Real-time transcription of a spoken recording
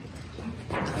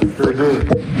Very good.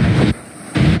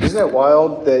 Isn't it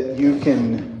wild that you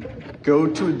can go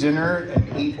to a dinner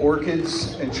and eat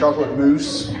orchids and chocolate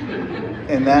mousse,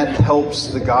 and that helps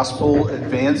the gospel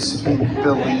advance in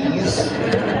Belize?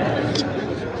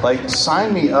 Like,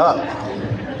 sign me up.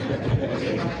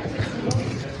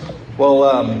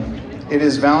 Well, it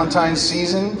is Valentine's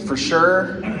season for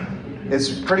sure. It's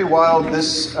pretty wild.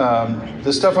 This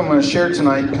stuff I'm going to share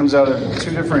tonight comes out of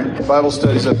 2 different Bible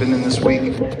studies I've been in this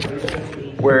week,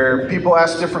 where people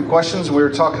ask different questions. We were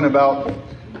talking about,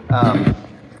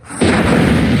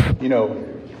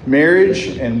 marriage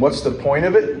and what's the point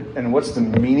of it and what's the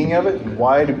meaning of it and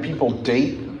why do people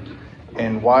date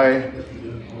and why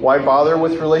bother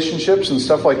with relationships and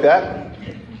stuff like that.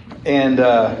 And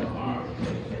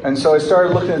so I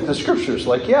started looking at the scriptures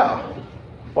like,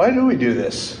 why do we do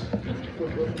this?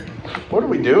 What are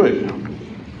we doing?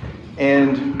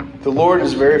 And the Lord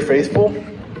is very faithful,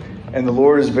 and the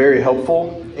Lord is very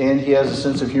helpful, and He has a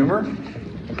sense of humor.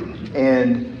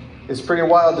 And it's pretty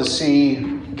wild to see,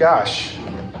 gosh,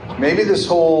 maybe this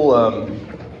whole,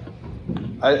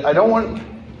 I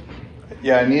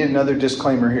need another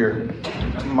disclaimer here.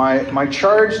 My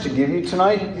charge to give you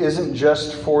tonight isn't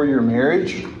just for your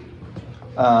marriage,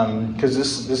 because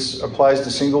this applies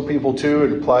to single people too.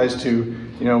 It applies to,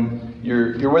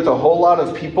 you're with a whole lot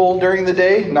of people during the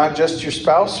day, not just your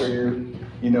spouse or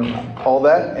all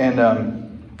that. And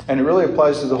it really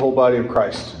applies to the whole body of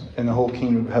Christ and the whole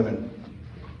kingdom of heaven.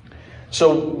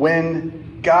 So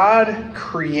when God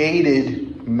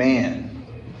created man,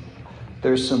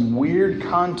 there's some weird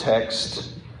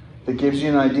context that gives you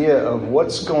an idea of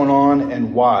what's going on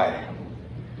and why.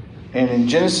 And in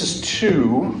Genesis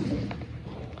 2,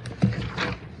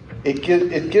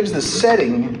 it gives the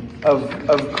setting of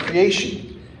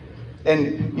creation.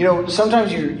 And,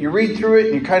 sometimes you read through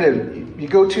it and you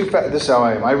go too fast. This is how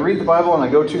I am. I read the Bible and I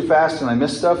go too fast and I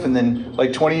miss stuff. And then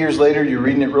like 20 years later, you're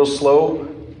reading it real slow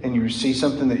and you see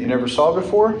something that you never saw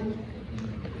before.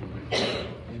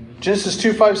 Genesis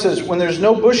 2:5 says, when there's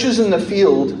no bushes in the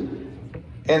field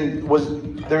and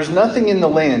there's nothing in the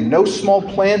land, no small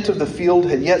plant of the field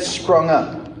had yet sprung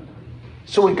up.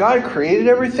 So when God created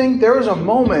everything, there was a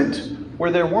moment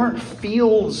where there weren't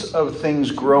fields of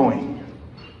things growing.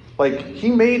 Like,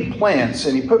 He made plants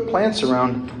and He put plants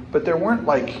around, but there weren't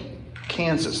like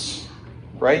Kansas,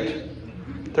 right?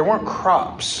 There weren't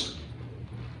crops.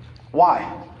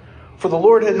 Why? For the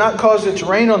Lord had not caused it to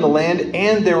rain on the land,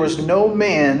 and there was no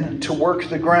man to work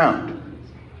the ground.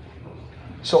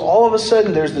 So all of a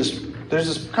sudden there's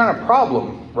this kind of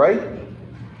problem, right?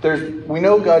 We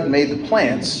know God made the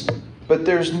plants, but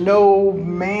there's no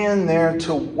man there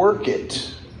to work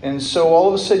it. And so all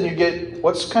of a sudden you get,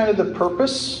 what's kind of the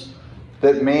purpose?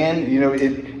 That man,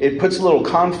 it puts a little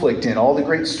conflict in. All the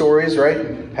great stories, right,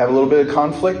 have a little bit of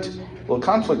conflict. Well, the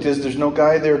conflict is there's no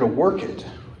guy there to work it,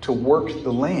 to work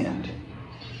the land.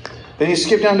 Then you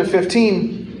skip down to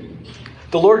 15.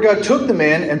 The Lord God took the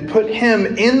man and put him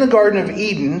in the Garden of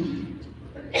Eden.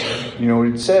 You know what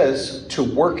it says? To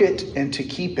work it and to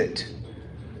keep it.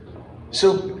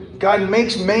 So God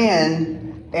makes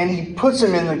man and He puts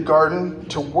him in the garden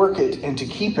to work it and to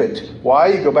keep it. Why?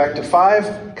 You go back to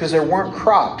 5, because there weren't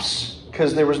crops,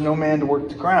 because there was no man to work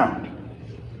the ground.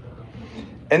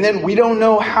 And then we don't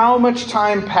know how much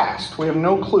time passed. We have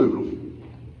no clue.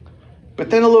 But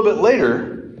then a little bit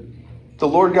later, the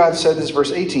Lord God said, this is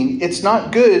verse 18, it's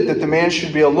not good that the man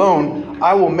should be alone.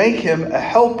 I will make him a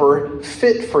helper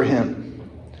fit for him.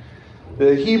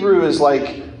 The Hebrew is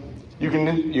like, you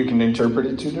can interpret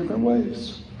it 2 different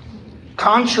ways.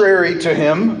 Contrary to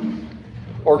him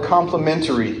or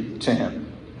complementary to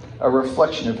him. A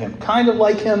reflection of him. Kind of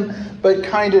like him, but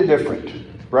kind of different.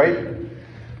 Right?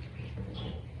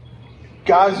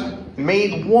 God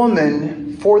made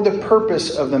woman for the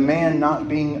purpose of the man not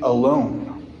being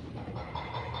alone.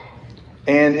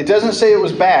 And it doesn't say it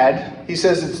was bad. He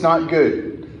says it's not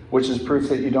good. Which is proof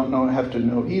that you don't have to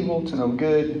know evil to know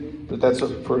good. But that's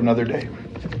for another day.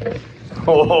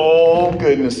 Oh,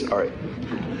 goodness. All right.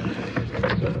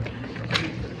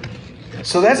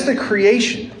 So that's the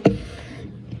creation.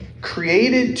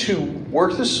 Created to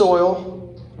work the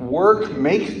soil,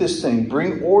 make this thing,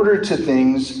 bring order to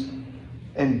things,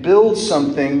 and build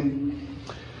something,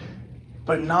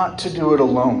 but not to do it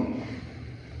alone.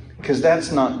 Because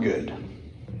that's not good.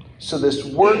 So this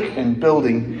work and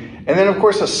building. And then, of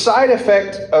course, a side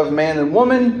effect of man and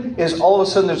woman is all of a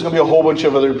sudden there's going to be a whole bunch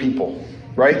of other people.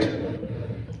 Right?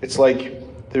 It's like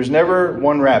there's never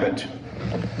one rabbit.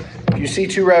 If you see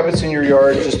 2 rabbits in your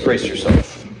yard, just brace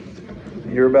yourself.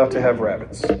 You're about to have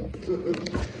rabbits.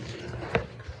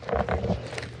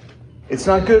 It's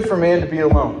not good for man to be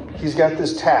alone. He's got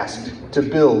this task to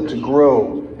build, to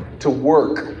grow, to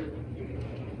work.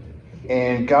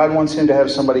 And God wants him to have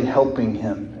somebody helping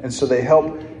him. And so they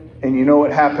help. And you know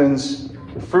what happens?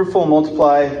 Fruitful,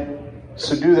 multiply,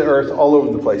 subdue the earth all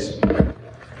over the place.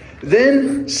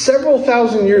 Then, several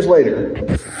thousand years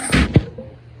later,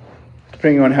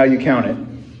 depending on how you count it,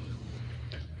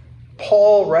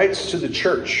 Paul writes to the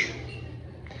church.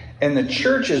 And the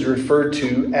church is referred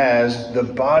to as the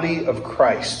body of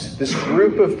Christ. This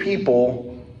group of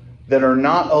people that are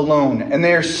not alone. And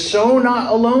they are so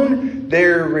not alone,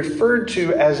 they're referred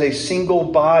to as a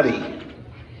single body.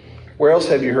 Where else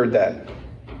have you heard that?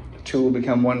 Two will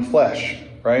become one flesh,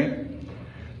 right?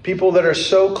 People that are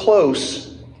so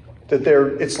close that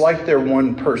it's like they're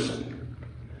one person.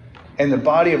 And the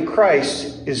body of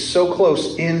Christ is so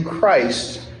close in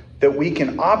Christ that we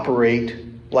can operate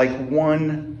like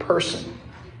one person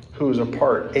who is a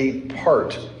part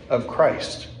of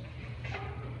Christ.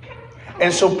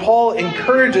 And so Paul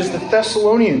encourages the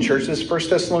Thessalonian church, this is 1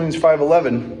 Thessalonians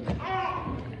 5:11.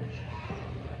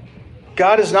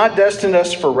 God has not destined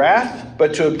us for wrath,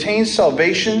 but to obtain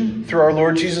salvation through our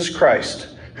Lord Jesus Christ,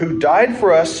 who died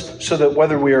for us so that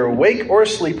whether we are awake or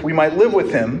asleep, we might live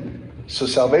with him. So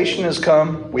salvation has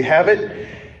come. We have it.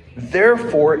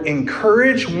 Therefore,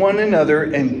 encourage one another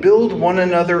and build one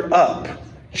another up,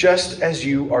 just as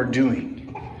you are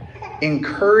doing.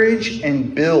 Encourage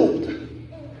and build.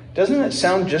 Doesn't it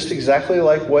sound just exactly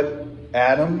like what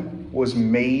Adam was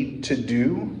made to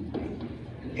do?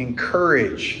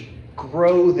 Encourage.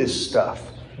 Grow this stuff.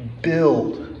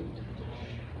 Build.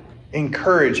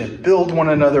 Encourage and build one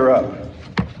another up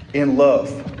in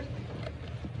love.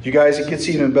 You guys, it gets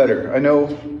even better. I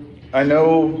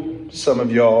know some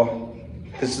of y'all,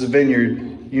 this is a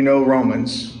vineyard, you know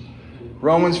Romans.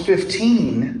 Romans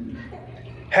 15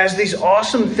 has these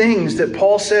awesome things that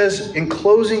Paul says in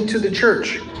closing to the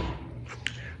church.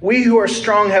 We who are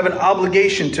strong have an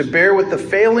obligation to bear with the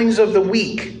failings of the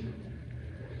weak.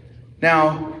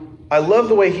 Now, I love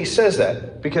the way he says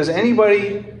that, because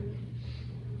anybody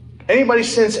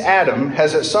since Adam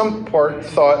has at some part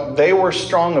thought they were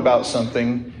strong about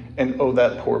something and, oh,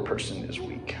 that poor person is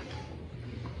weak.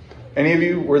 Any of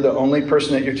you were the only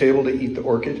person at your table to eat the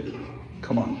orchid?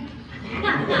 Come on.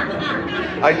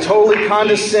 I totally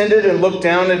condescended and looked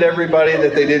down at everybody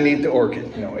that they didn't eat the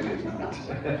orchid. No, I did not.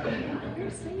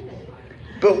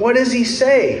 But what does he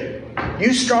say?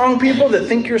 You strong people that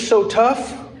think you're so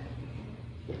tough,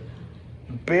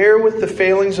 bear with the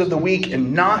failings of the weak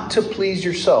and not to please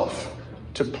yourself,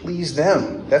 to please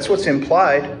them. That's what's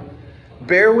implied.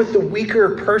 Bear with the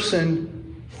weaker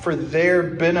person for their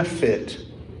benefit.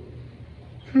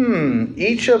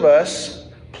 Each of us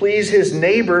please his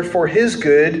neighbor for his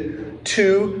good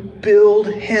to build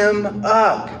him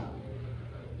up.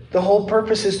 The whole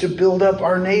purpose is to build up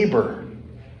our neighbor.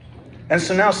 And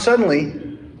so now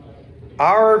suddenly,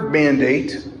 our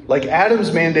mandate, like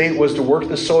Adam's mandate was to work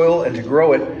the soil and to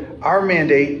grow it, our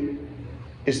mandate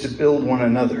is to build one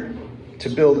another, to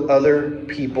build other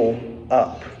people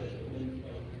up.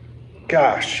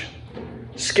 Gosh.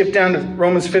 Skip down to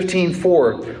Romans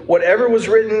 15:4. Whatever was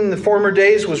written in the former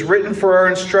days was written for our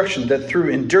instruction, that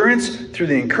through endurance, through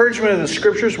the encouragement of the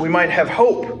scriptures, we might have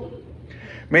hope.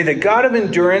 May the God of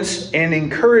endurance and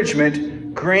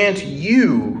encouragement grant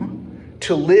you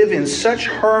to live in such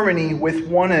harmony with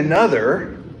one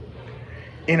another,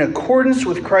 in accordance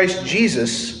with Christ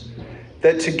Jesus,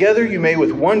 that together you may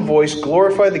with one voice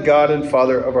glorify the God and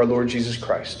Father of our Lord Jesus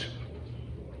Christ.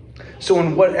 So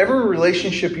in whatever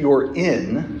relationship you're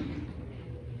in,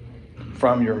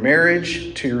 from your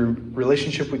marriage to your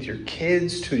relationship with your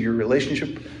kids, to your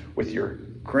relationship with your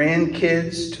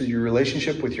grandkids, to your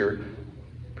relationship with your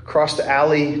across the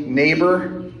alley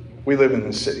neighbor. We live in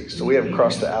the city, so we have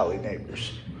across the alley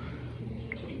neighbors.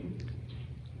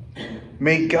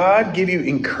 May God give you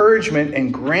encouragement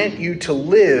and grant you to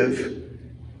live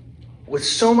with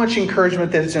so much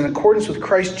encouragement that it's in accordance with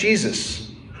Christ Jesus.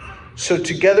 So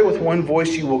together with one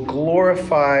voice you will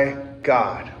glorify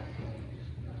God.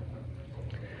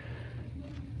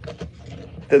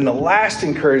 Then the last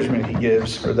encouragement he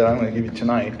gives, or that I'm going to give you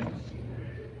tonight,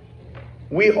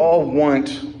 we all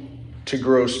want to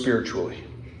grow spiritually,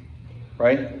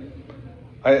 right?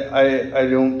 I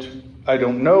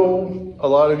don't know a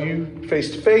lot of you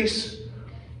face to face,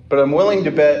 but I'm willing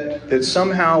to bet that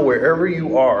somehow wherever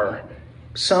you are,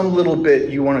 some little bit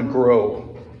you want to grow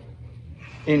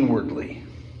inwardly.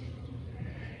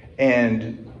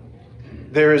 And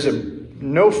there is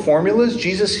no formulas.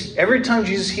 Every time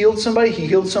Jesus healed somebody, he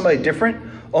healed somebody different.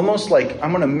 Almost like,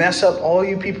 I'm going to mess up all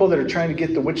you people that are trying to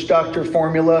get the witch doctor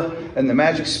formula and the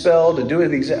magic spell to do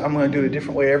it. I'm going to do it a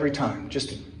different way every time.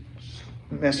 Just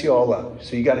mess you all up.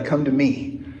 So you got to come to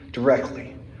me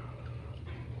directly.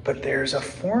 But there's a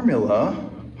formula.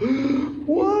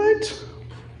 What?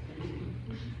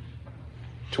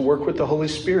 To work with the Holy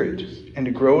Spirit and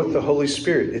to grow with the Holy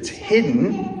Spirit. It's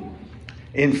hidden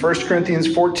in 1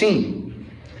 Corinthians 14.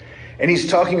 And he's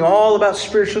talking all about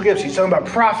spiritual gifts. He's talking about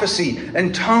prophecy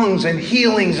and tongues and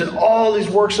healings and all these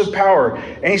works of power.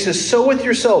 And he says, so with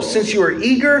yourselves, since you are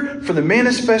eager for the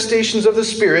manifestations of the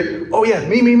Spirit. Oh yeah,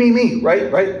 me,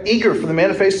 right? Eager for the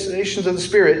manifestations of the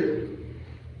Spirit.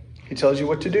 He tells you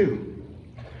what to do.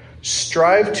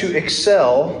 Strive to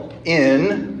excel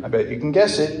in, I bet you can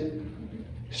guess it,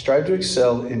 strive to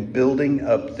excel in building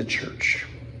up the church.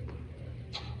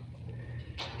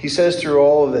 He says through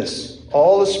all of this,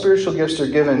 all the spiritual gifts are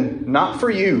given not for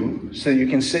you so that you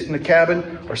can sit in a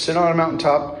cabin or sit on a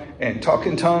mountaintop and talk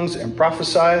in tongues and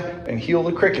prophesy and heal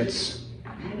the crickets.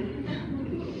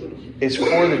 It's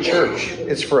for the church.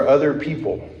 It's for other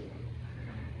people.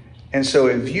 And so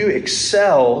if you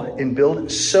excel in building,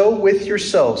 so with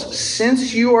yourselves,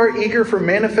 since you are eager for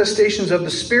manifestations of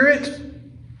the Spirit,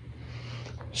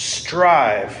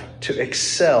 strive to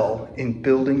excel in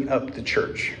building up the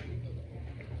church.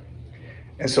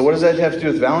 And so what does that have to do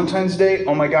with Valentine's Day?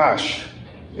 Oh my gosh.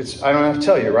 I don't have to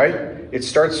tell you, right? It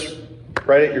starts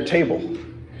right at your table.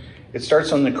 It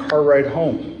starts on the car ride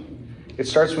home. It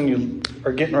starts when you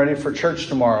are getting ready for church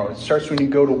tomorrow. It starts when you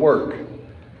go to work.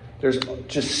 There's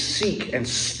just seek and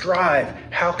strive.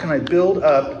 How can I build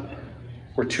up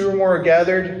where two or more are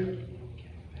gathered?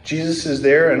 Jesus is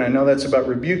there, and I know that's about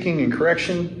rebuking and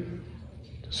correction.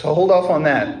 So hold off on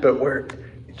that. But where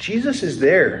Jesus is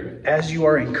there as you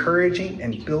are encouraging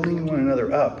and building one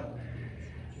another up.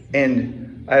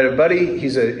 And I had a buddy,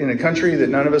 he's in a country that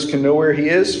none of us can know where he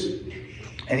is.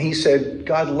 And he said,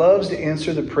 God loves to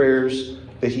answer the prayers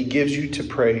that he gives you to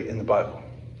pray in the Bible.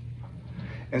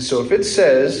 And so if it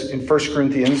says in 1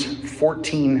 Corinthians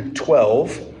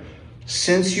 14:12,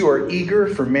 since you are eager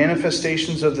for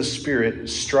manifestations of the Spirit,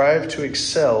 strive to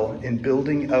excel in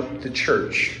building up the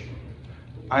church.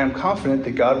 I am confident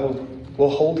that God will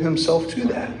hold himself to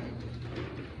that.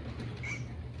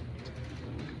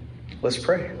 Let's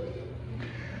pray.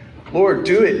 Lord,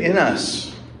 do it in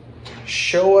us.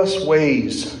 Show us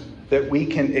ways that we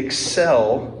can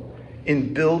excel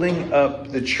in building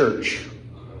up the church.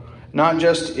 Not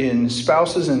just in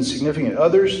spouses and significant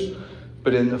others,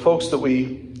 but in the folks that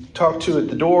we talk to at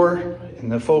the door, in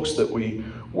the folks that we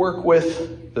work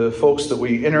with, the folks that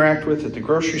we interact with at the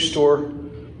grocery store.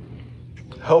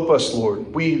 Help us, Lord.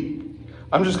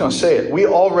 I'm just going to say it. We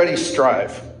already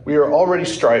strive. We are already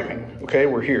striving. Okay,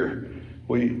 we're here.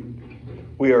 We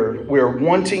are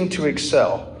wanting to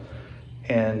excel,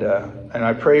 and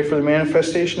I pray for the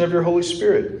manifestation of your Holy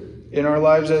Spirit in our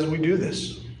lives as we do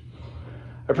this.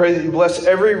 I pray that you bless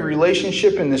every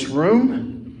relationship in this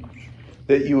room,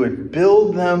 that you would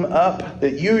build them up,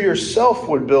 that you yourself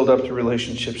would build up the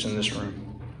relationships in this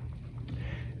room,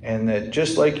 and that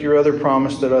just like your other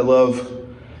promise that I love,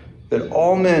 that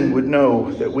all men would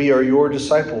know that we are your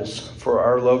disciples for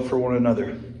our love for one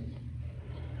another.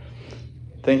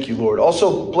 Thank you, Lord.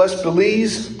 Also, bless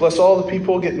Belize. Bless all the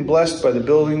people getting blessed by the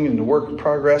building and the work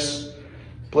progress.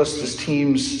 Bless this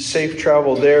team's safe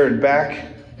travel there and back.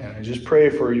 And I just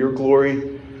pray for your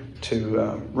glory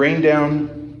to rain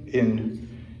down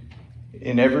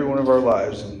in every one of our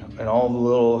lives and all the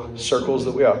little circles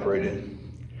that we operate in.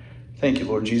 Thank you,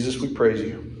 Lord Jesus. We praise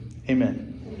you. Amen.